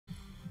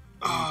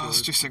Oh,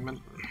 let's do Sigmund.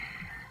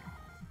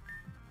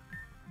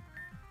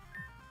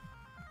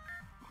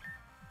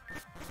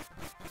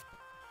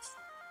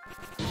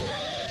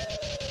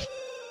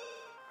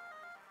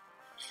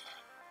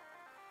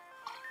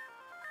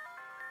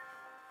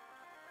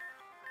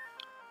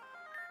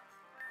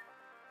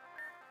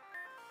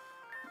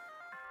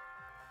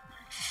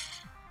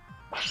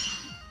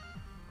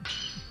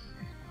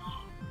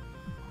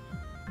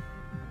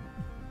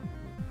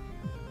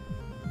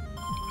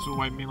 This will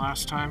wipe me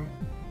last time.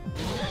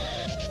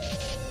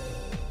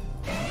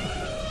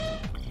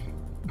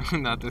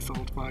 Not this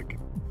old fuck.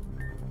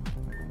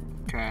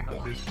 Okay.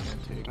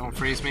 Don't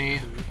freeze me.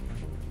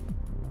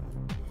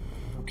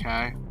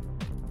 Okay.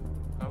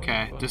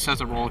 Okay, this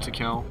has a roll to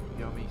kill.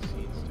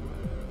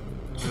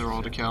 There's a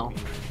roll to kill.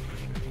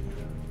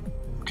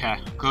 Okay,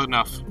 good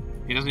enough.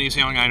 He doesn't use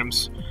healing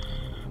items.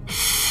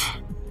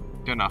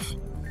 Good enough.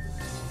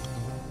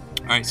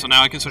 Alright, so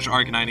now I can switch to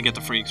Arcanine and get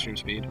the free extreme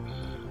speed.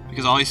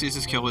 Because all he sees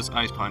is kill is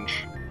Ice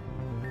Punch.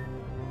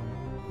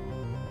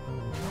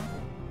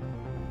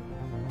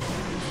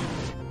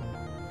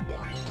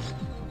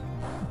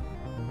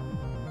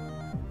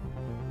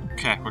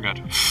 Okay, we're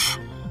good.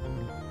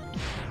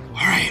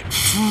 Alright.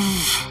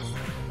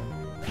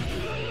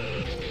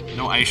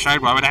 No Ice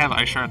Shard? Why would I have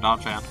Ice Shard and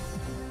Non-Fan?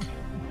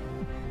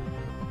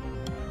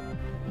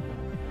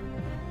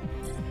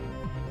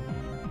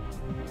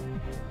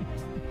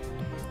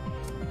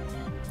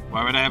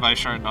 Why would I have Ice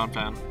Shard and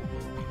Non-Fan?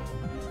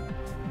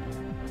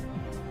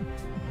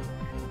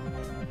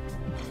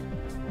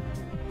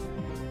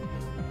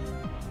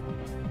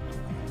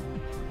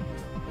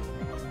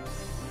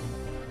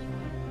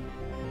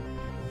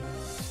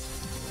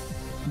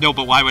 No,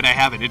 but why would I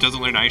have it? It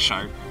doesn't learn Ice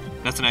Shard.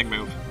 That's an egg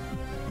move.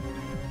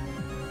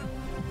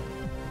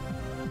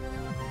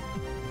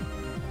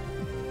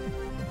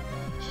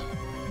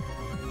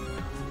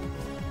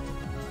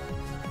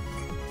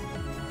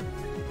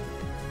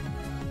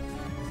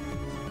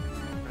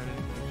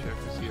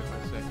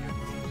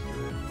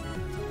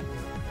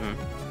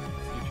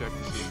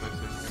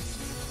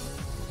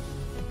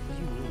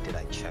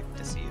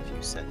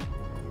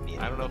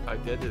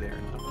 Did it there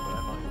or not, but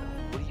I might know.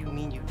 What do you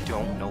mean you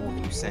don't know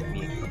if you sent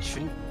me a...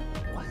 Shouldn't...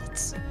 What?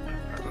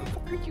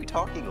 What are you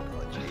talking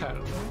about, Jake? I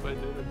don't know if I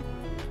did it.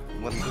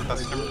 When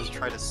customers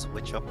try to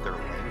switch up their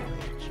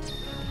language.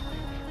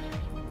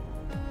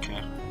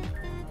 Okay.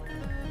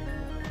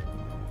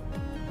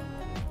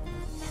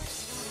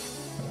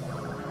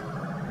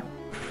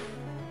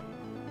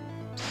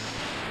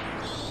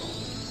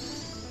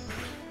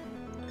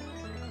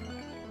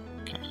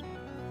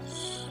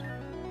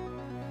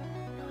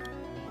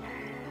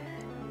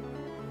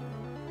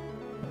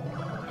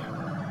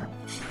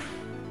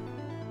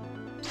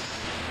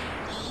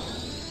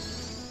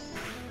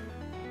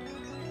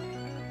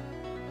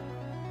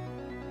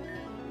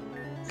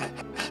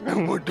 I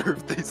wonder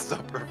if they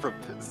suffer from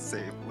the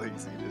same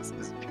laziness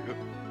as you.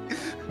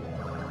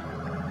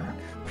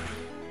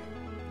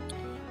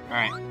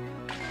 Alright.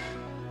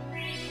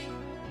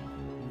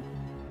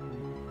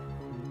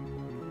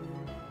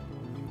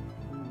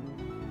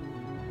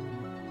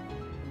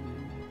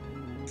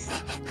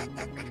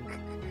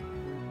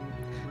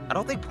 I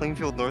don't think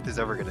Plainfield North is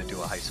ever going to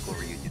do a high school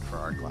reunion for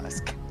our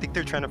class. I think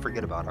they're trying to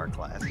forget about our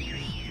class.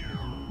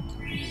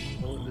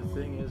 Well, the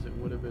thing is, it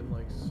would have been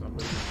like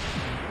somebody...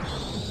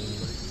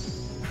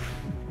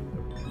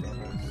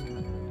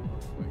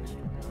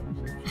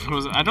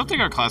 I don't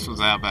think our class was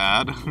that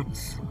bad.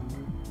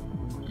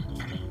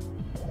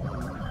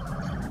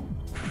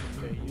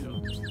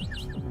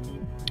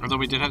 Although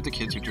we did have the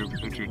kids who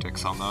drew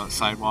dicks on the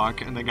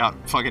sidewalk, and they got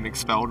fucking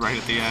expelled right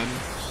at the end.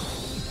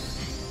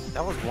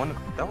 That was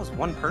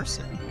one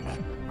person.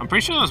 I'm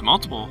pretty sure that was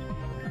multiple.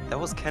 That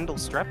was Kendall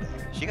Strepping.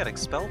 She got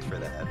expelled for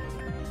that.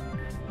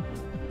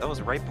 That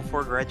was right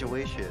before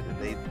graduation, and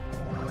they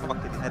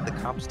fucking had the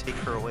cops take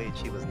her away, and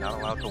she was not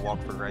allowed to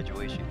walk for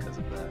graduation because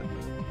of that.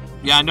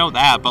 Yeah, I know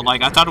that, but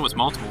like I thought it was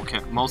multiple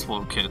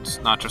kids,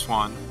 not just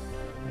one.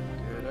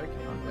 Dude, I can't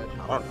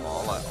imagine. I don't know.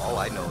 All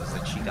I know is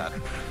that she got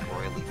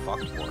royally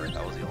fucked for it.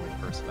 That was the only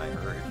person I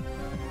heard.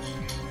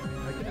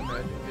 I can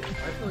imagine.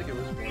 I feel like it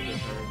was more than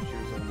her, and she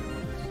was only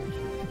one that said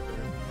she was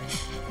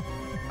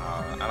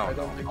there. I don't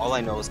know. All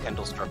I know is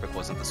Kendall Struppick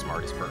wasn't the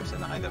smartest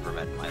person I've ever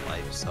met in my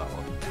life, so...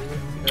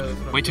 Yeah,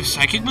 wait, do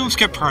psychic moves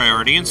get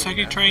priority in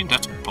Psychic Train?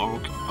 That's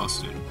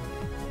busted.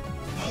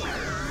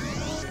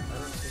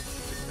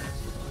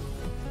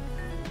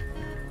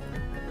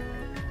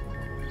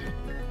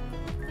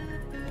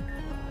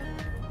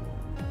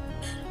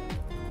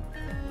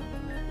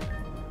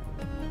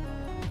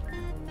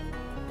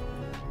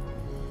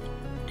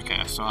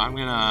 Okay, so I'm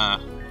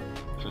gonna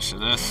switch to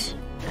this.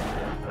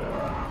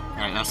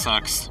 Alright, that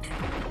sucks.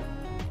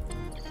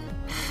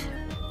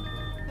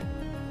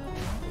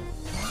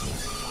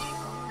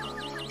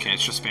 Okay,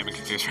 it's just spamming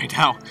confused right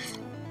now.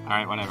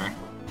 Alright, whatever.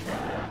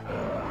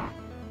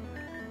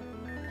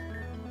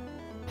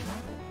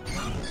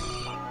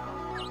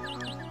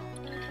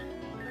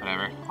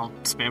 Whatever. I'll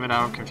spam it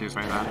out, confused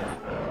right now.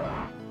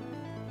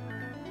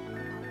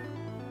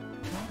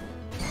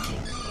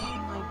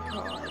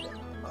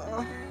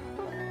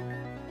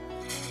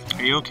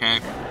 Are you okay?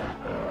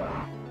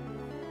 I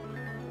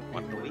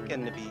want the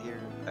weekend to be here.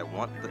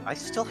 I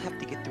still have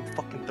to get through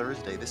fucking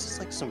Thursday. This is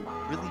like some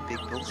really big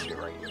bullshit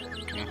right here.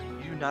 Okay.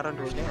 You do not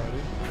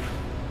understand.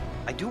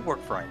 I do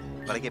work Friday,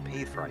 but I get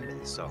paid Friday,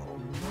 so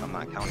I'm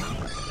not counting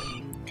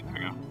Friday. There we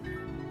go.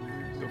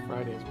 So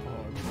Friday's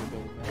pause.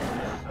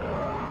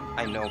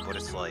 I know, but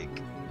it's like,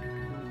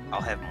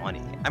 I'll have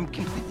money. I'm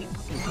completely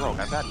fucking broke.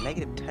 I've got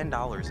negative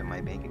 $10 in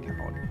my bank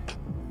account.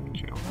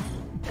 Chill.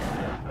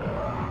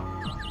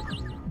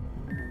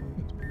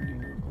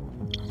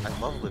 I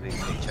love living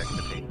paycheck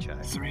to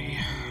paycheck. 3.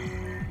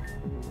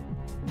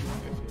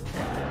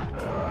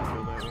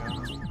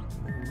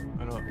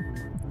 I know.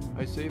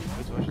 I save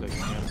as much as I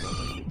can, but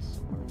like it's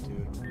hard to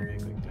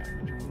make like that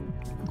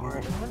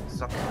much. It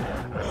sucks.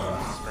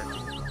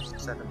 Spending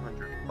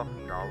 $700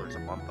 fucking a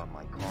month on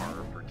my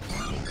car for just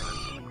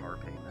insurance and car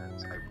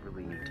payments. I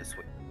really need to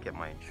get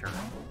my insurance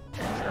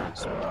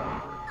switched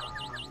over.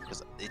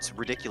 Because it's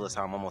ridiculous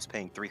how I'm almost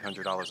paying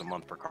 $300 a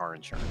month for car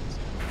insurance.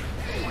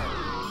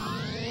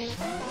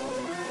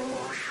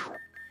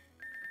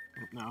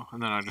 No,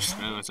 and then I'll just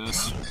go with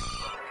this.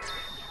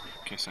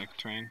 Okay, second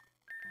train.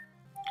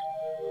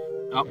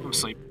 Oh, I'm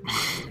asleep.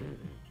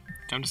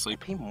 Time to I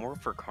sleep. pay more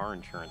for car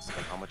insurance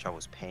than how much I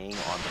was paying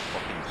on the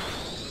fucking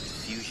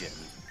Fusion.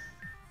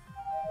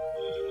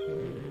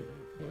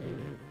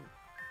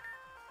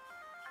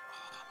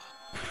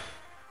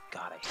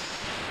 God, I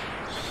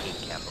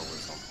hate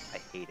capitalism. I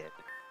hate it.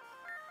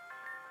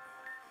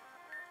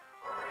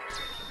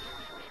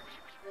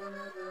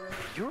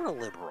 You're a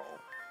liberal.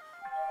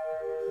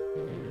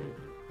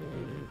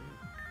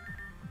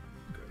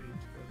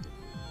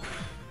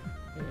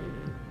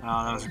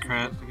 Oh, that was a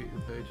crit. To get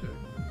your paycheck.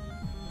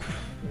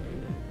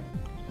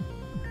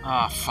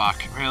 Oh,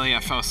 fuck. Really? I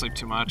fell asleep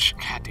too much.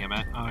 God damn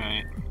it.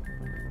 Alright.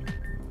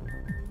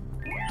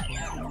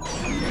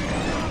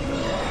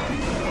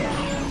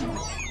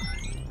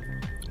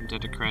 I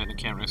did a crit. I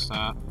can't risk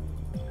that.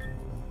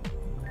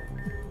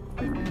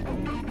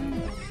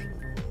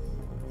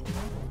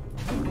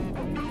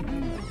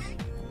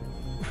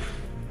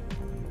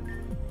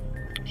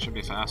 Should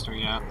be faster,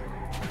 yeah.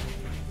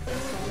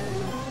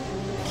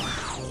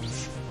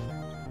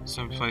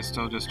 Some place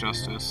still just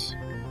justice.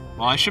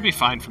 Well, I should be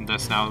fine from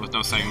this now with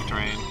no second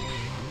terrain.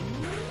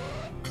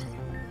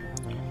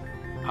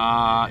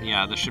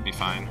 Yeah, this should be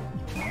fine.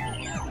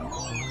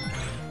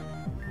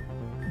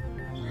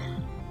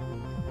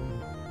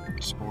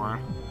 Spore.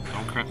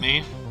 Don't crit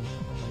me.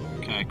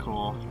 Okay,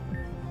 cool.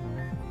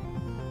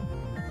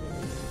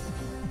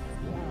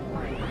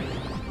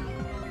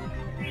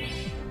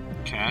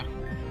 Okay.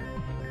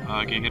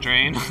 Giga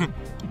Drain.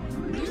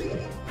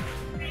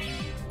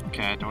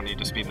 Okay, I don't need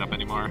to speed it up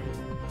anymore.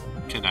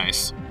 Okay,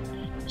 nice.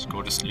 Just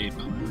go to sleep.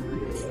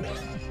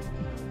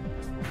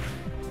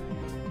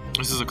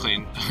 This is a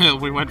clean.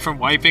 We went from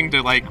wiping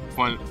to like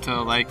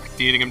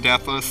beating him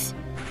deathless.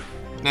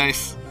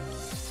 Nice.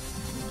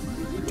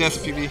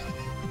 Death PB.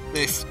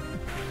 Nice.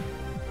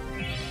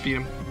 Beat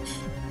him.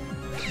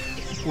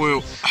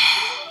 Whoa.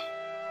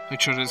 My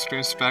children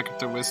experience back up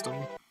their wisdom.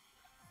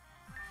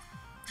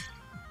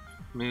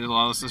 I mean, a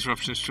lot of this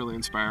disruption is truly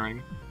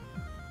inspiring.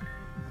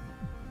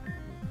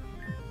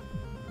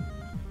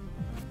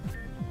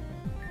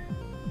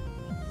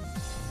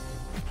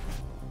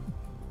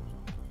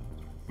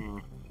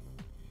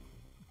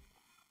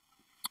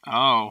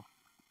 Oh.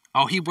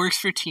 Oh, he works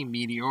for Team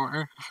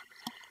Meteor.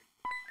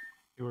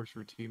 He works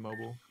for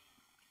T-Mobile.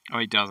 Oh,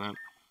 he doesn't.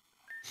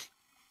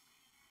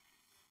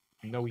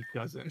 No, he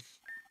doesn't.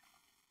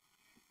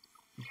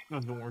 He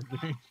doesn't work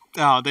there.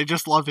 Oh, they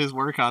just love his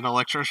work on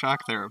electroshock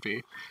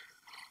therapy.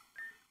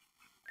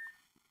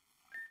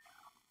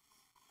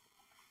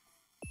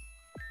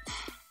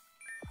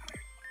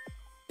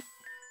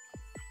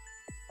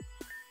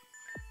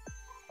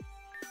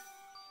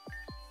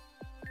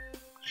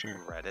 Sure.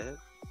 Reddit?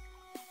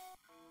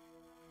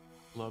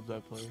 Love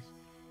that place.